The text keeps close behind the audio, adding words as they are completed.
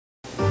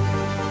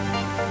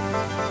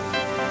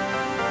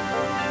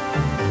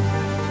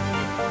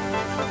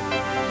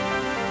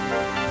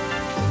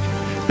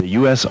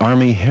U.S.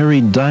 Army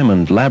Harry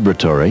Diamond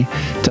Laboratory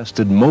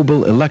tested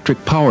mobile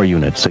electric power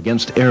units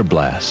against air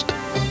blast.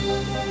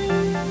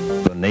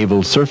 The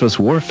Naval Surface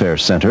Warfare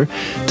Center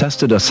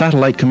tested a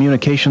satellite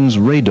communications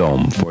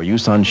radome for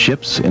use on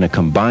ships in a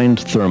combined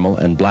thermal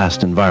and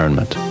blast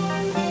environment.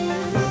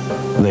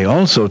 They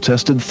also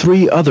tested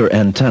 3 other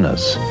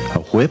antennas, a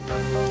whip,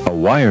 a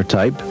wire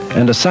type,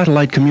 and a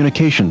satellite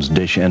communications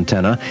dish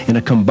antenna in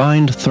a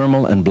combined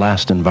thermal and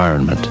blast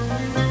environment.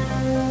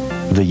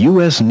 The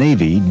U.S.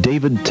 Navy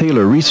David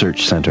Taylor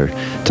Research Center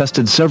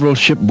tested several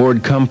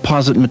shipboard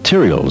composite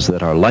materials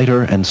that are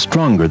lighter and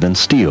stronger than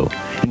steel,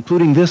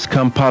 including this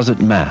composite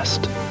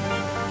mast.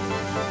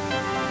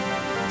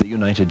 The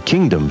United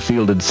Kingdom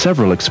fielded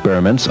several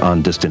experiments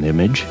on distant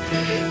image.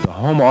 The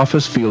Home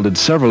Office fielded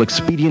several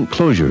expedient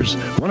closures,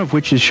 one of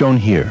which is shown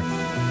here.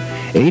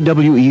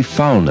 AWE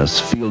Foulness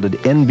fielded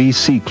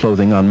NBC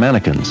clothing on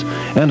mannequins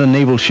and a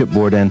naval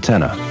shipboard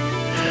antenna.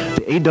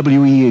 The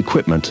AWE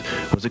equipment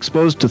was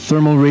exposed to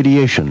thermal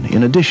radiation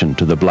in addition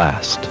to the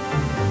blast.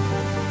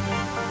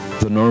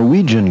 The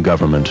Norwegian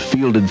government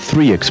fielded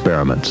 3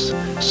 experiments: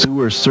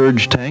 sewer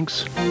surge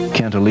tanks,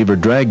 cantilever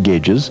drag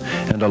gauges,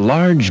 and a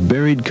large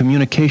buried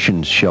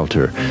communications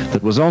shelter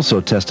that was also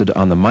tested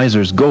on the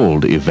Miser's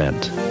Gold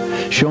event.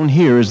 Shown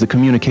here is the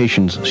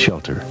communications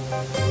shelter.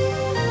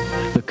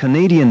 The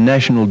Canadian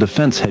National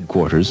Defense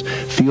Headquarters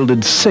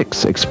fielded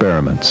 6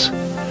 experiments: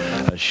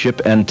 a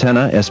ship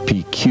antenna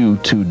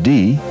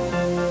SPQ-2D,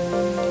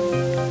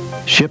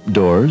 ship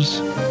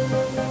doors,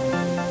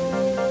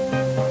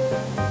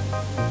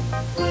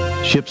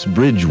 ship's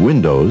bridge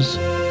windows,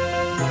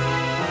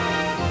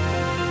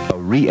 a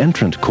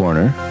re-entrant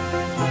corner,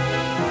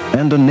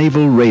 and a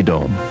naval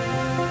radome.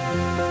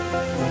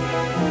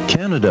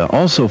 Canada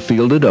also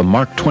fielded a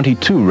Mark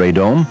 22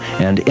 radome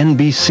and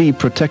NBC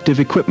protective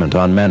equipment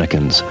on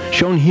mannequins,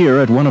 shown here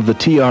at one of the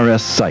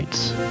TRS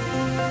sites.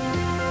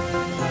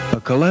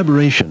 A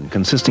collaboration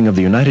consisting of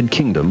the United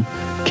Kingdom,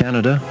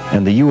 Canada,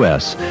 and the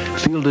U.S.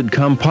 fielded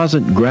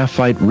composite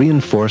graphite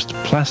reinforced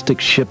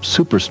plastic ship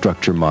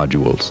superstructure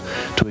modules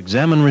to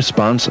examine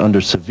response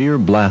under severe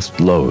blast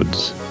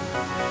loads.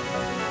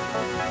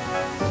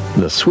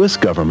 The Swiss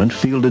government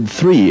fielded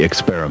 3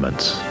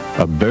 experiments: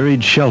 a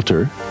buried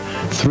shelter,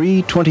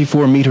 3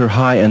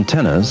 24-meter-high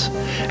antennas,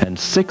 and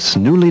 6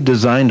 newly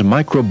designed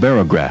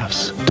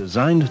microbarographs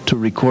designed to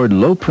record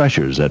low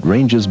pressures at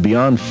ranges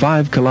beyond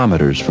 5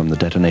 kilometers from the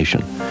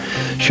detonation.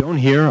 Shown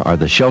here are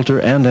the shelter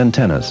and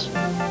antennas.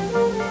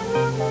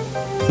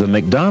 The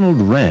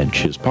McDonald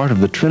Ranch is part of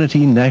the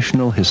Trinity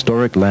National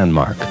Historic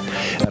Landmark.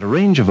 At a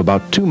range of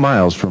about 2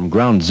 miles from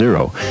ground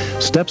zero,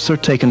 steps are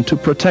taken to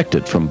protect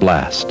it from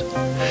blast.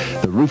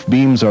 The roof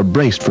beams are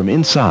braced from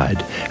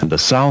inside, and the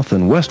south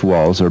and west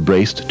walls are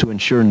braced to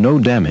ensure no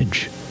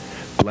damage.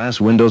 Glass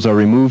windows are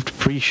removed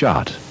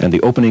pre-shot, and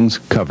the openings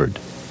covered.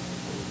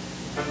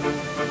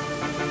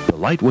 The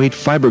lightweight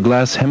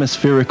fiberglass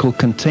hemispherical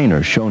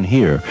container shown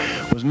here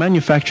was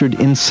manufactured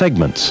in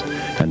segments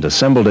and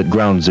assembled at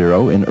ground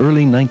zero in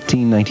early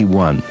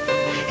 1991.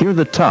 Here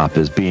the top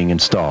is being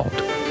installed.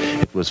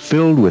 It was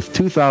filled with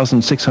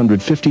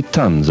 2,650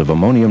 tons of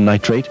ammonium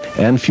nitrate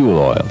and fuel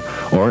oil,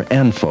 or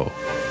ANFO.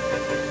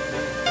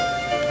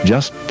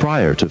 Just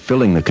prior to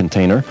filling the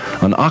container,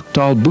 an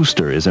octal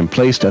booster is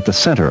emplaced at the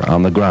center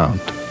on the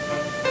ground.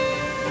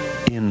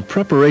 In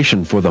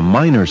preparation for the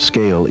minor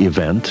scale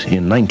event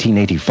in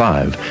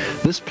 1985,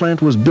 this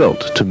plant was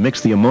built to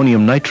mix the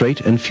ammonium nitrate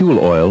and fuel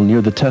oil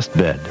near the test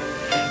bed.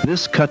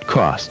 This cut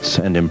costs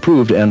and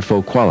improved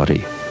ANFO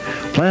quality.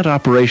 Plant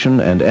operation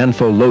and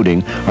ANFO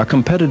loading are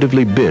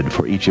competitively bid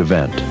for each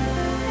event.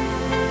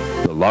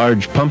 The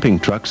large pumping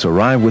trucks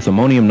arrive with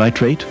ammonium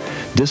nitrate,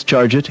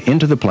 discharge it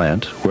into the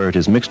plant where it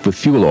is mixed with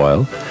fuel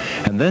oil,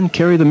 and then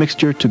carry the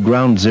mixture to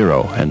ground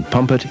zero and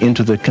pump it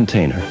into the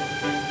container.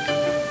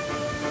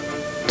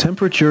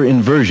 Temperature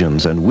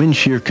inversions and wind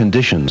shear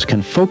conditions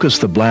can focus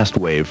the blast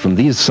wave from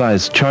these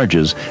sized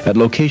charges at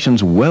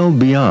locations well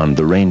beyond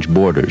the range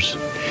borders.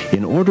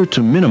 In order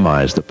to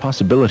minimize the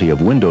possibility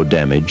of window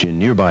damage in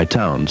nearby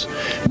towns,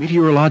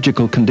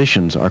 meteorological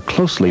conditions are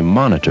closely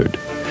monitored.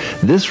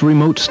 This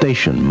remote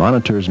station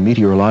monitors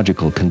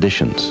meteorological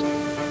conditions.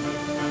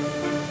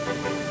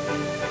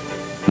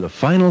 The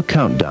final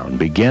countdown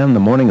began the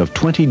morning of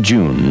 20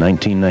 June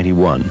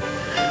 1991.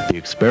 The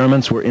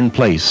experiments were in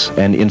place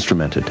and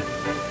instrumented.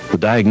 The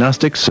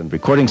diagnostics and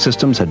recording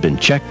systems had been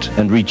checked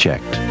and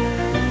rechecked.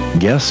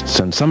 Guests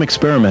and some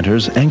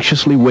experimenters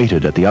anxiously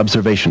waited at the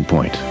observation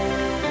point.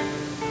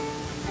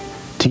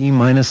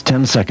 T-minus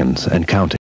 10 seconds and counting.